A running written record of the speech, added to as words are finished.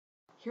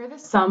Here are the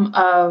sum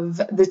of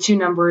the two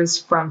numbers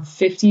from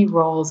 50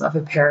 rolls of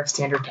a pair of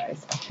standard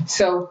dice.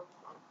 So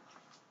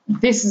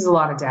this is a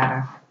lot of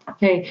data.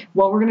 Okay,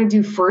 what we're going to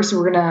do first,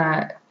 we're going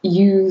to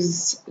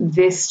use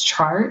this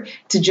chart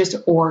to just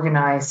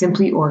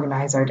simply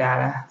organize our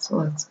data. So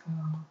let's go.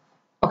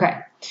 Okay,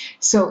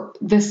 so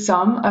the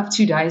sum of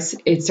two dice,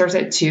 it starts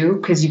at 2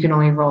 because you can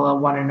only roll a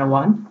 1 and a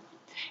 1.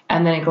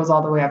 And then it goes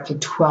all the way up to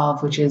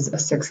 12, which is a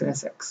 6 and a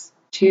 6.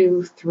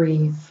 2,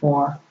 3,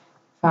 4,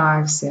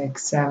 5,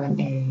 6, 7,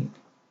 8,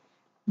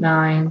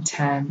 9,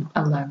 10,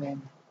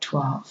 11,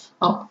 12.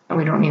 Oh, and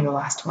we don't need the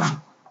last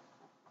one.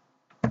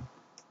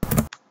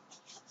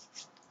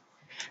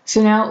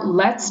 So now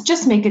let's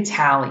just make a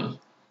tally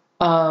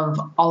of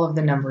all of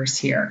the numbers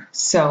here.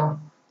 So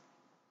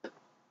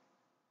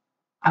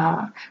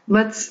I'll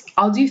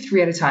do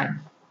 3 at a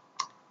time.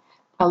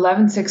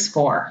 11, 6,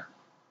 4.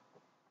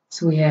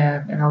 So we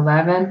have an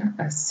 11,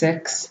 a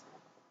 6,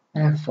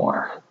 and a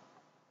 4.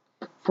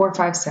 4,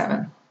 5,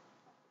 7.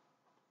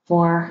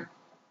 4,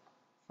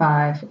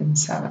 5, and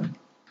 7.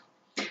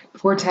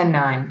 4, 10,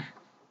 9.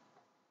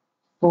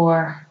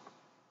 4,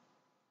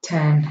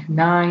 10,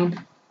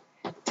 9.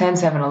 10,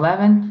 7,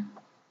 11.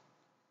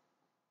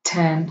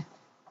 10,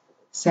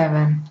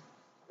 7,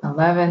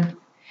 11.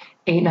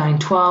 8, 9,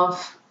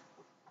 12.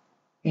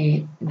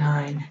 8,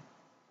 9,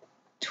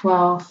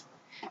 12.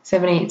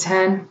 7, 8,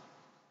 10.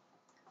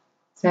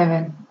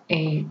 7,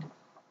 8,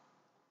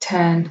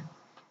 10.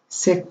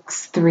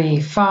 6,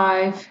 3,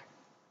 5.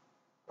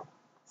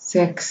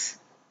 6,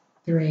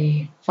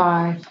 3,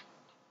 5.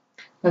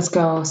 Let's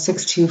go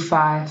 6, 2,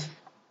 5.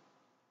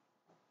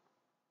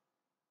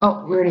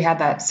 Oh, we already had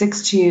that.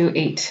 6, 2,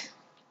 8.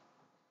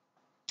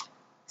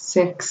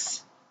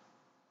 6,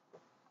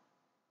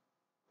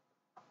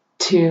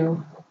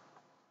 2,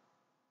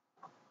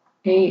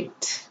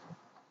 8.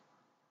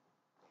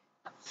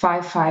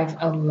 5, 5,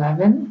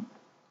 11.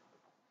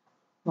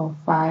 Well,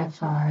 5,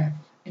 5,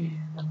 and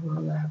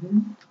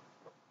 11.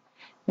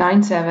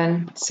 9,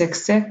 7,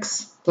 6,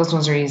 6. Those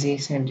ones are easy.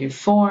 So I'm going to do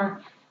 4,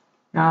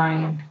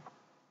 9,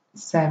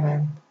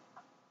 7,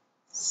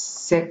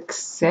 6,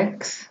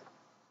 6.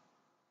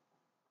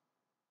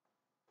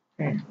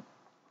 Okay.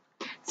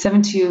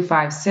 7, 2,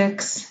 5,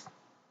 6.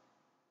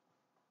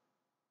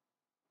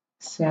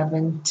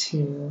 7,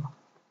 2,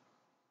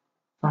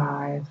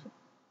 5,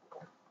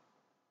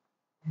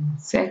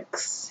 and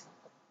 6.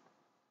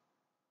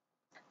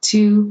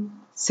 2,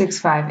 6,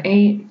 5,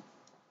 8.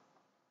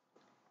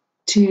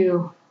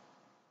 2,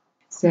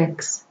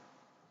 6,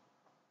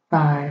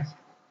 5,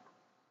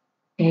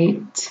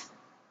 8.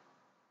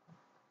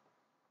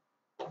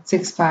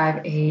 6,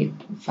 5, 8,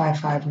 5,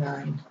 5,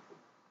 9.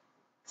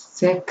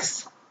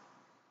 6,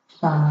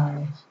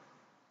 5,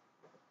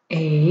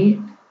 8,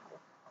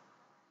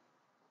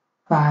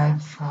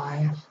 5,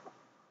 5,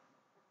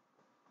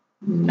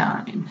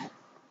 9.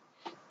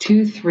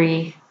 2,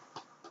 3,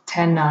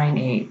 10, 9,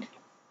 8.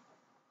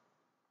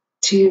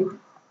 2,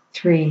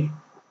 3,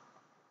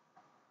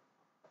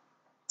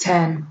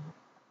 10,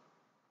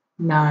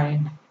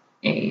 9,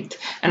 8.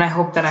 And I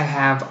hope that I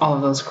have all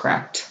of those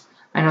correct.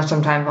 I know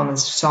sometimes on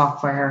this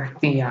software,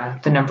 the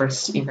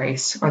numbers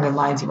erase or the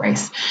lines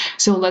erase.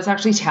 So let's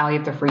actually tally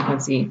up the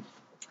frequency.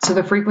 So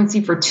the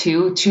frequency for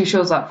 2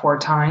 shows up 4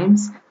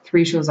 times,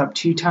 3 shows up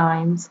 2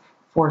 times,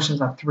 4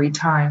 shows up 3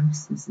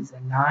 times. This is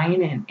a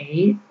 9 and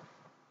 8.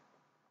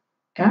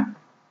 Yeah.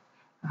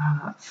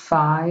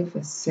 5,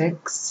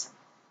 6,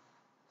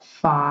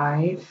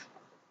 5,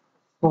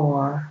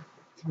 4,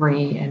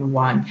 3, and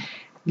 1.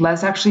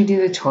 Let's actually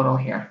do the total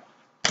here.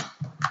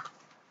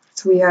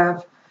 So we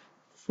have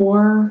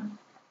 4.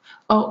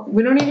 Oh,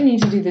 we don't even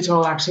need to do the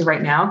total actually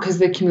right now because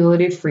the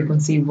cumulative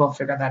frequency will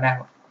figure that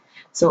out.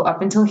 So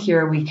up until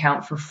here, we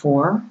count for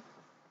 4,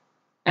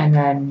 and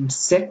then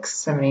 6,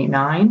 7, 8,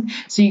 9.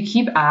 So you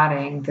keep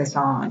adding this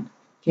on.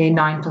 Okay,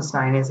 9 plus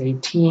 9 is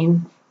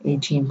 18.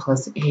 18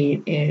 plus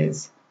 8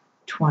 is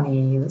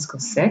 20. Let's go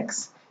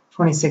 6.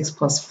 26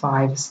 plus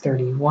 5 is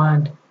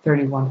 31.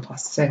 31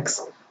 plus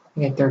 6,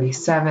 we get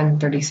 37.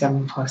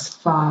 37 plus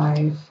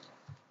 5.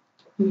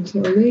 I'm so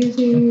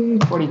lazy.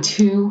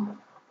 42.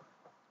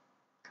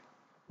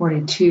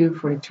 42,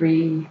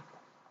 43.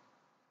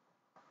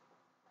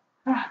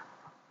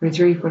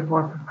 43,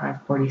 44,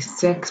 45,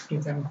 46,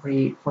 47,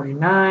 48,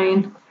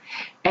 49,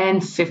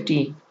 and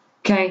 50.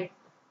 Okay,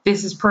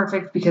 this is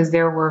perfect because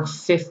there were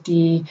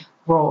 50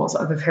 rolls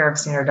of a pair of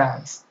standard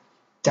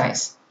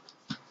dice.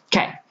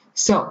 Okay,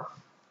 so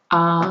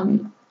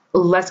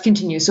let's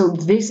continue. So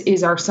this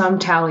is our sum,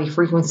 tally,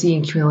 frequency,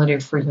 and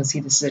cumulative frequency.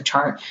 This is a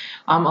chart.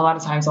 A lot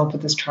of times I'll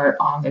put this chart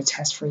on the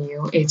test for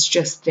you. It's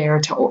just there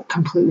to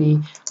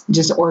completely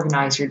just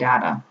organize your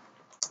data.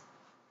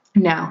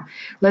 Now,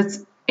 let's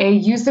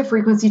use the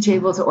frequency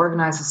table to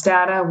organize this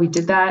data. We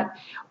did that.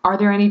 Are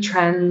there any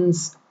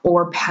trends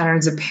or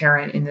patterns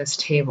apparent in this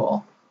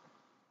table?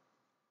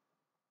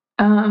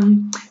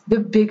 The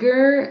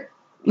bigger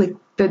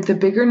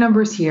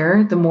numbers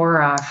here, the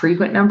more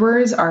frequent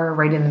numbers are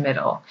right in the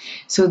middle.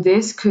 So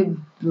this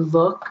could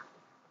look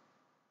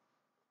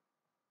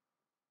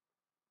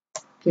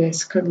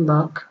this could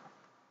look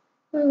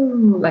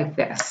like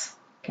this,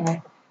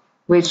 okay?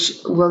 Which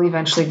we'll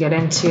eventually get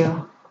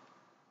into.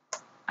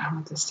 I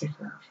want this to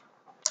curve.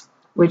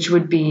 Which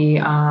would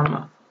be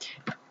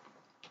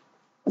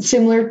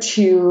similar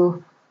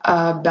to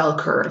a bell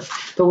curve,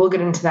 but we'll get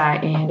into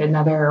that in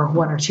another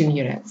 1 or 2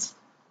 units.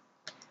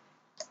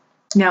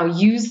 Now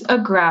use a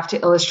graph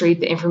to illustrate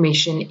the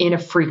information in a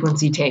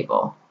frequency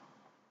table.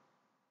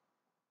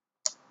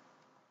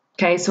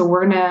 Okay, so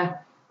we're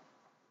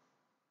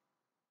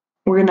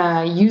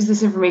gonna use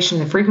this information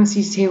in the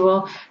frequencies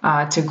table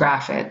to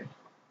graph it.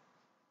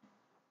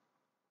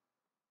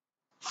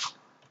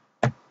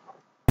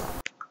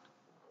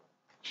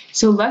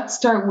 So let's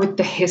start with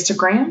the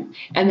histogram,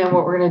 and then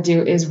what we're going to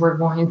do is we're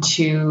going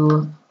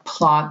to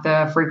plot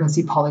the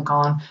frequency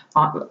polygon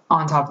on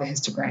top of the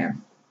histogram.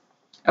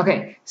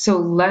 Okay, so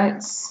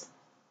let's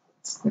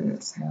start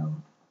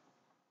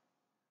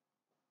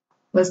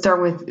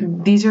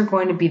with, these are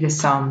going to be the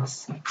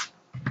sums.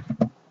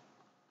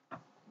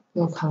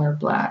 We'll color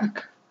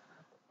black.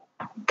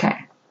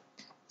 Okay,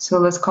 so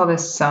let's call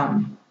this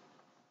sum.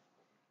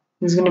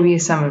 This is going to be a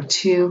sum of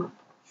 2,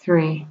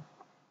 3,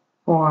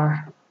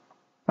 4,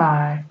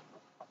 5,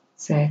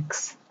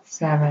 6,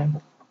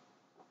 7,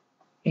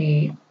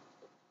 8,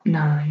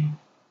 9,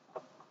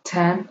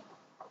 10,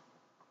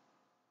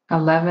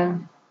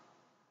 11,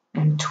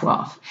 and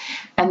 12.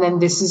 And then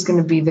this is going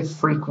to be the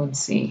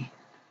frequency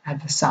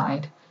at the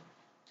side.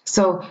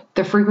 So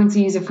the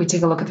frequencies, if we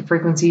take a look at the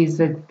frequencies,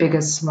 the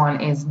biggest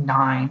one is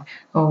 9.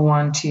 Oh,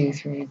 1, 2,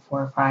 3,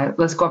 4, 5.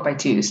 Let's go up by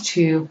 2s.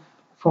 2,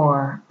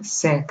 4,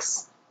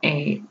 6,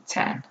 8,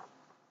 10.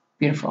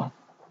 Beautiful.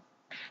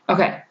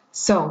 Okay,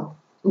 so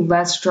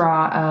let's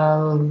draw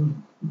a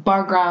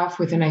bar graph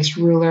with a nice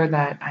ruler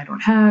that I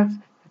don't have.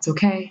 That's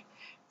okay.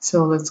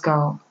 So let's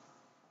go.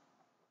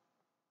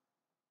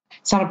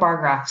 It's not a bar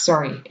graph,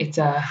 sorry. It's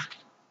a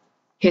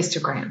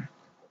histogram.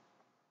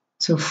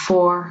 So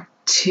 4,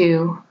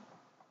 2,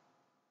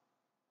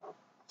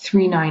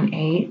 3, 9,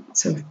 8.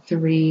 So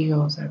 3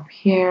 goes up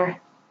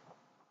here.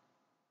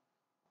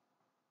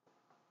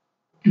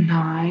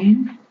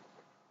 9,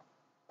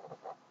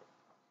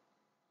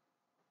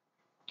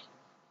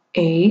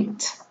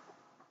 8,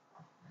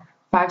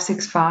 5,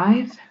 6,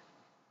 5,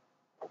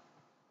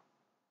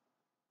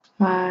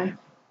 5,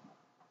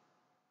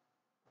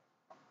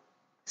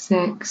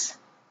 6,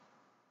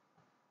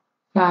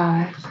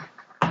 5,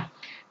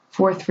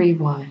 4, 3,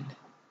 1,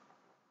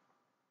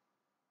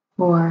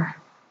 4,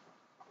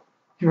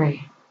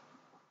 3,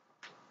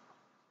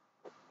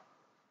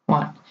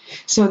 1.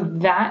 So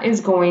that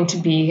is going to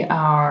be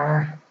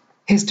our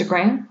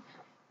histogram.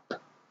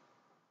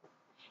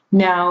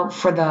 Now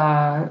for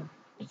the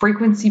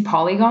frequency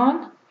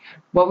polygon,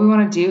 what we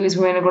want to do is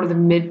we're going to go to the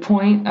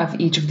midpoint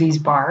of each of these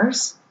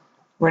bars,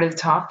 right at the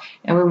top,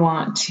 and we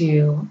want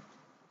to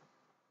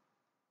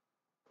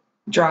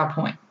draw a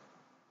point.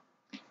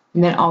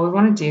 And then all we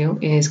want to do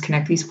is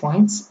connect these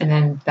points, and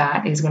then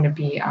that is going to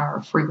be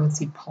our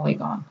frequency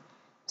polygon.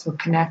 So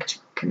connect,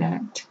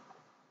 connect,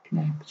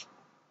 connect,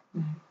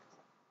 connect.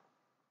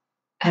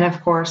 And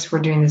of course, we're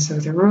doing this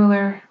with a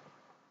ruler.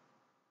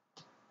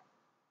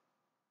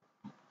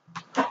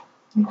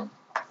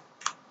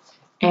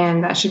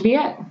 And that should be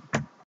it.